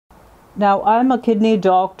Now, I'm a kidney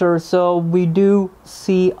doctor, so we do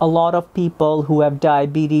see a lot of people who have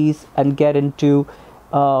diabetes and get into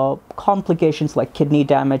complications like kidney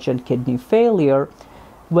damage and kidney failure.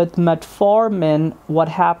 With metformin, what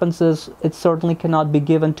happens is it certainly cannot be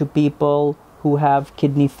given to people who have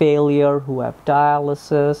kidney failure, who have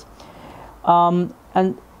dialysis.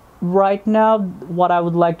 And right now, what I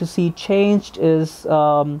would like to see changed is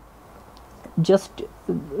just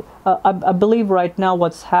I believe right now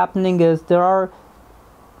what's happening is there are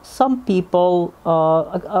some people,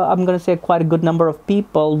 I'm going to say quite a good number of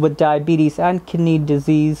people with diabetes and kidney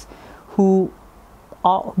disease who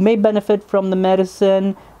may benefit from the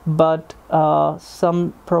medicine, but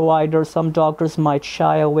some providers, some doctors might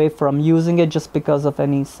shy away from using it just because of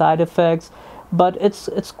any side effects. But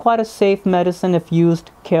it's quite a safe medicine if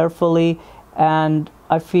used carefully, and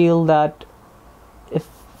I feel that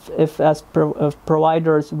if as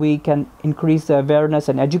providers we can increase the awareness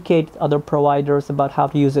and educate other providers about how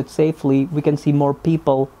to use it safely, we can see more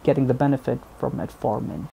people getting the benefit from metformin.